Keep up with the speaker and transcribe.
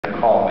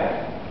call me.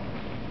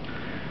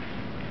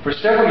 For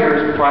several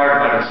years prior to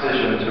my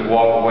decision to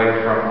walk away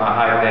from a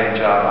high-paying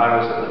job, I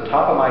was at the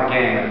top of my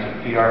game as a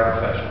PR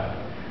professional.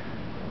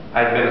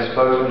 I'd been a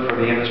spokesman for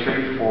the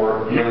industry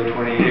for nearly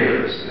 20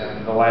 years,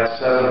 and the last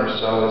 7 or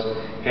so as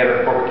head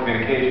of corporate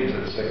communications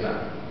at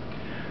Cigna.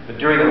 But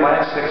during the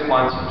last 6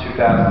 months of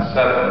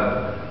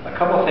 2007, a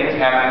couple of things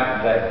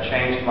happened that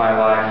changed my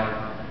life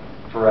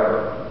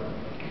forever.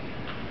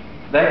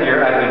 That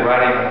year, I'd been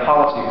writing a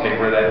policy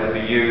paper that would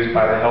be used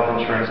by the health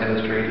insurance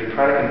industry to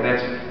try to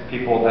convince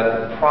people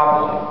that the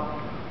problem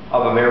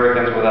of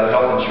Americans without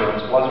health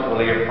insurance wasn't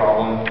really a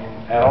problem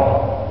at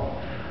all.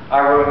 I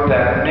wrote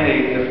that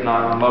many, if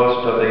not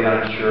most, of the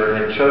uninsured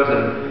had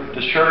chosen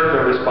to shirk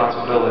their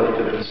responsibility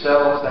to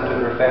themselves and to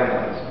their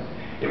families.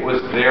 It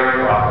was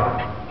their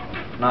problem,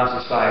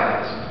 not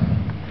society's.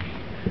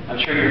 I'm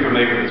sure you're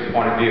familiar with this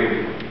point of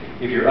view.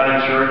 If you're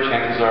uninsured,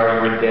 chances are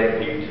you're a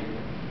deadbeat.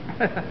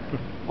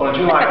 Well, in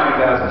July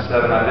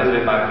 2007, I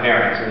visited my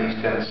parents in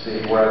East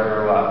Tennessee, where I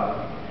grew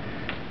up.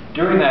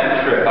 During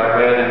that trip, I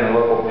read in the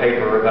local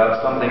paper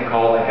about something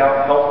called a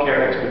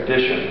healthcare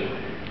expedition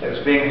that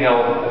was being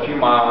held a few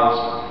miles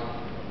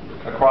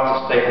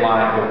across the state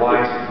line at the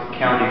Wise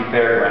County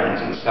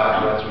Fairgrounds in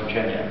southwest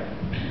Virginia.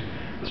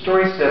 The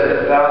story said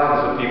that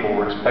thousands of people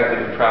were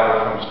expected to travel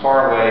from as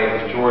far away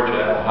as Georgia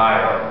and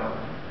Ohio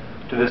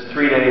to this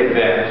 3-day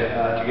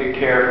event to get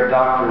care from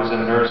doctors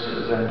and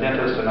nurses and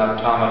dentists and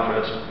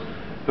optometrists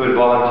who had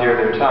volunteered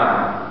their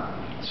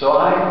time. So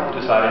I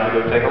decided to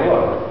go take a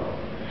look.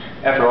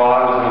 After all,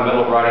 I was in the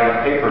middle of writing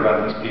a paper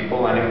about these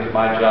people, and it was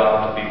my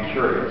job to be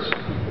curious.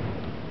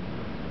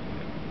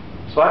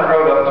 So I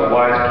drove up to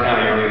Wise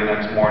County early the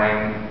next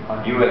morning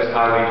on U.S.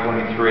 Highway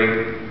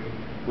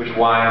 23, which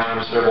winds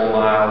for several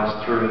miles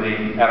through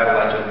the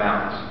Appalachian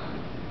Mountains.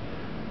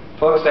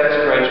 Folks, that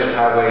stretch of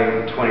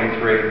Highway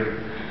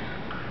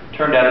 23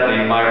 turned out to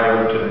be my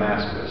road to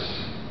Damascus.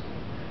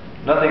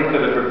 Nothing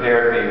could have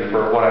prepared me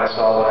for what I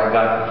saw when I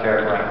got to the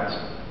fairgrounds.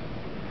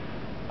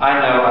 I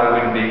know I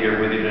wouldn't be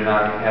here with you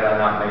tonight had I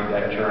not made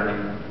that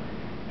journey.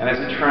 And as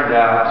it turned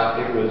out,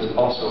 it was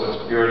also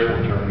a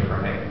spiritual journey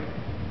for me.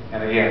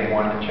 And again,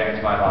 one that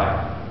changed my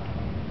life.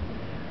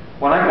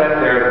 When I got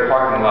there, the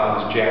parking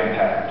lot was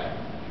jam-packed.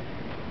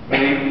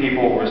 Many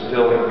people were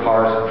still in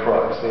cars and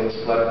trucks. They had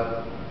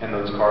slept in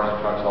those cars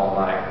and trucks all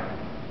night.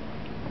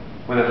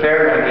 When the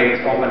fairground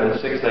gates opened at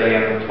 6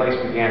 a.m., the place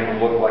began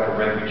to look like a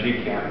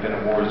refugee camp in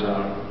a war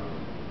zone.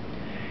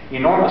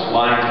 Enormous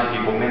lines of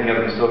people, many of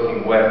them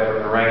soaking wet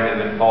from the rain that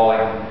had been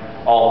falling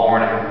all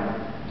morning,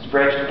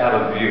 stretched out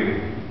of view.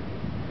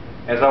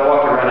 As I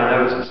walked around, I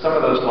noticed that some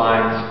of those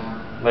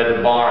lines led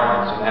to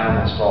barns and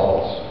animal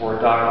stalls where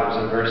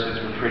doctors and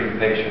nurses were treating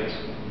patients.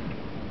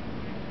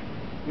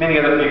 Many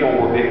other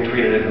people were being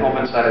treated in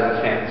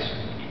open-sided tents.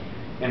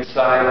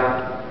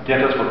 Inside,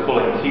 dentists were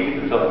pulling teeth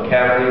and filling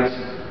cavities.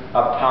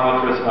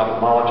 Optometrists and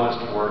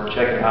ophthalmologists were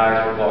checking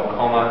eyes for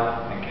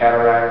glaucoma and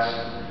cataracts.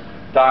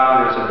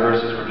 Doctors and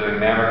nurses were doing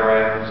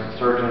mammograms, and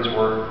surgeons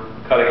were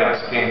cutting out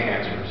skin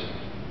cancers.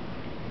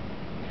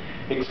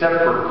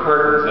 Except for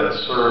curtains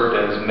that served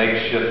as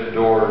makeshift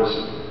doors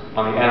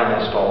on the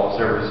animal stalls,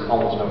 there was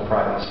almost no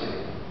privacy.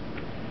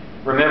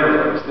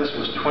 Remember, folks, this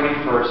was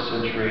 21st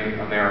century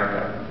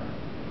America.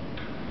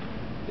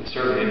 It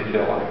certainly didn't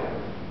feel like it.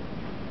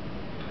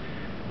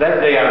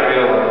 That day I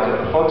realized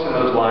that the folks in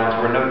those lines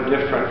were no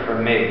different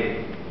from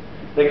me.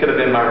 They could have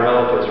been my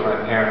relatives or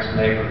my parents'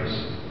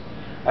 neighbors.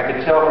 I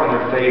could tell from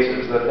their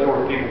faces that they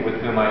were people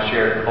with whom I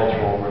shared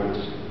cultural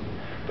roots,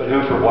 but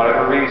who, for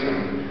whatever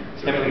reason,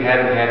 simply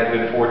hadn't had the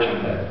good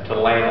fortune to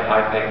land a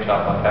high-paying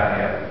job like I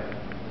had.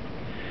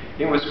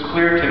 It was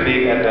clear to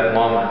me at that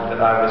moment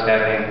that I was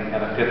having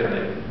an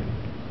epiphany.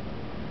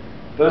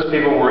 Those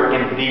people were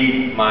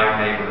indeed my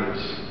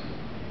neighbors.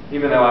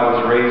 Even though I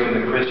was raised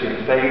in the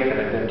Christian faith and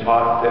had been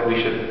taught that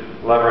we should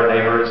love our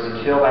neighbors,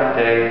 until that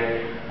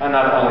day, I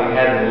not only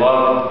hadn't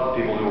loved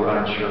people who were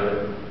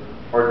uninsured,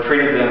 or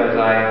treated them as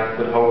I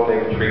would hope they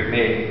would treat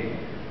me,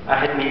 I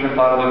hadn't even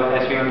thought of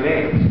them as human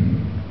beings.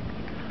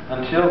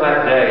 Until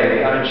that day,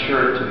 the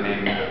uninsured to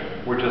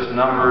me were just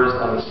numbers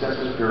on the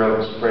Census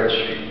Bureau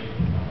spreadsheet,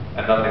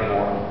 and nothing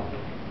more.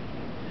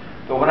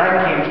 But when I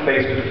came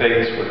face to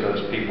face with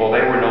those people, they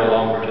were no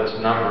longer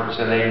just numbers,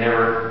 and they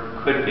never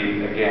could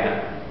be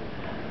again.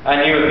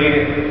 I knew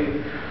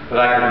immediately that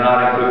I could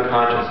not in good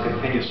conscience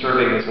continue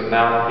serving as a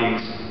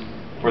mouthpiece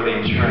for the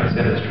insurance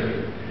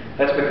industry.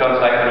 That's because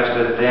I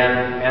understood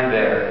then and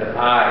there that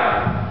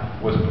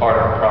I was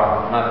part of the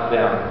problem, not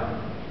them.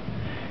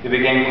 It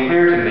became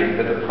clear to me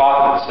that the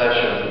profit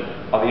obsession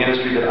of the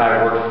industry that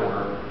I worked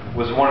for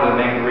was one of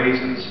the main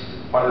reasons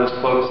why those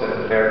folks at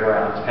the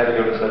fairgrounds had to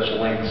go to such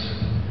lengths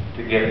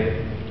to get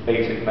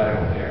basic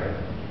medical care.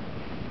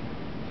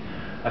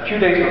 A few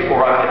days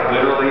before, I had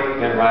literally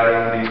been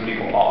writing these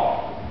people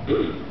off.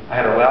 I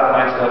had allowed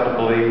myself to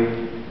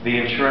believe the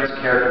insurance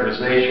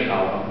characterization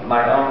of them,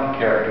 my own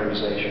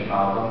characterization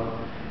of them,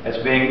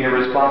 as being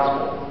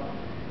irresponsible.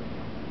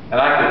 And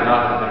I could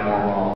not have been more wrong.